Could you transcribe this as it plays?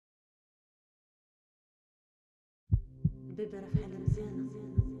بيبي راه في حالة مزيانة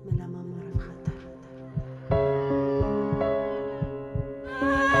مالا ماما راه في خطر.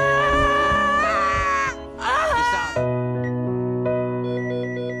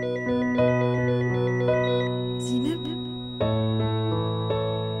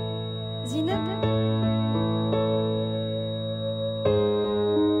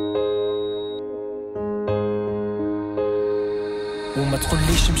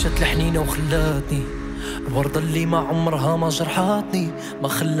 ماتقوليش مشات الحنينة وخلاتني، الوردة اللي ماعمرها ماجرحاتني،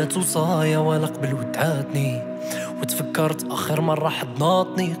 ماخلات وصايا ولا قبل ودعاتني. وتفكرت اخر مرة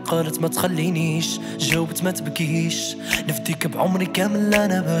حضناتني قالت ما تخلينيش، جاوبت ما تبكيش، نفديك بعمري كامل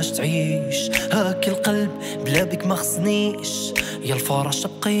انا باش تعيش. هاكي القلب بلا بك ما خصنيش، يا الفراشة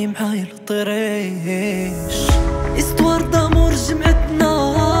بقي معايا لطريش. Histoire D'amour جمعتنا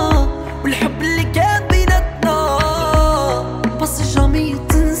والحب اللي كان بيناتنا، Passé Jamais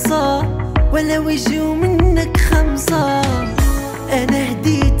تنسى ولو يجيو منك خمسة. أنا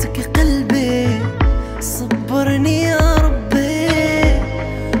هديتك قلبي صبرني يا ربي،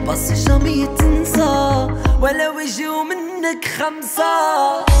 Passé Jamais تنسى ولو يجيو منك خمسة.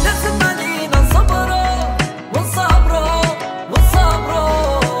 لازم علينا نصبروا ونصبروا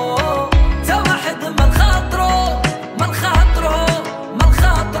ونصبروا، تا واحد ما نخاطروا ما نخاطروا ما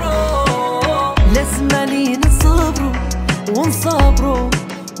نخاطروا. لازم علينا نصبروا ونصبروا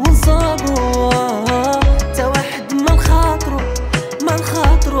ونصبروا، تا واحد ما نخاطروا ما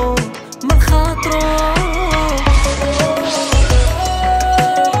نخاطروا ما نخاطروا.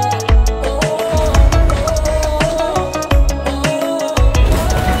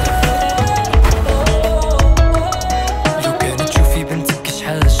 لو كانت تشوفي بنتك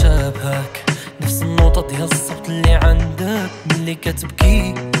شحال شابهاك، نفس النوطة ديال الصوت اللي عندك، ملي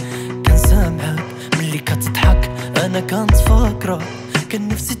كتبكي كنسامعك، ملي كتضحك انا كنت فاكرة، كان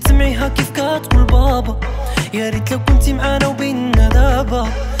نفسي تسمعيها كيف كتقول بابا. يا ريت لو كنتي معانا وبيننا دابا،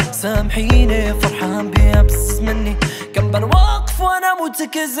 سامحيني فرحان بيها بس مني كنبان واقف وانا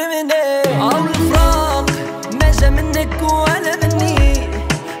متكزمني. او الفراق ما جا منك ولا مني،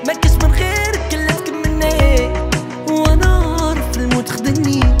 ما كاش من غيرك كلتك مني، وانا عارف الموت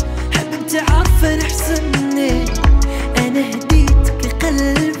خدني، حبيبتي عارفه احسن مني. انا هديتك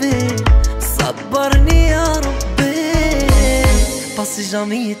قلبي صبرني يا ربي، Passé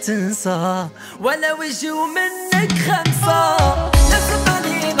Jamais تنسى ولو يجيو منك خمسة. لازم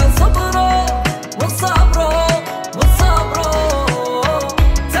علينا نصبروا ونصبروا ونصبروا،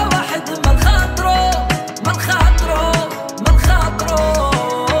 تا واحد ما نخاطروا ما نخاطروا ما نخاطروا.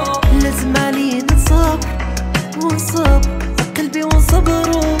 لازم علينا نصبر ونصبر قلبي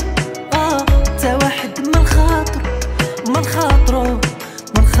ونصبروا، تا واحد ما نخاطروا ما نخاطروا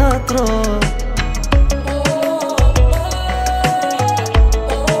ما نخاطروا.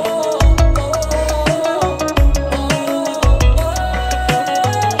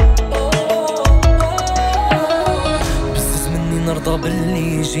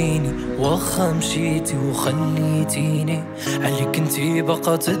 باللي يجيني واخا مشيتي وخليتيني، عليك انتي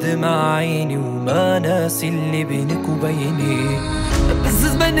بقى تدمع عيني وما ناسي اللي بينك وبيني. بس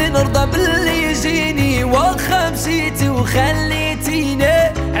زماني نرضى باللي يجيني واخا مشيتي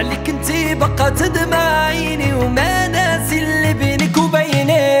وخليتيني، عليك انتي بقى تدمع عيني وما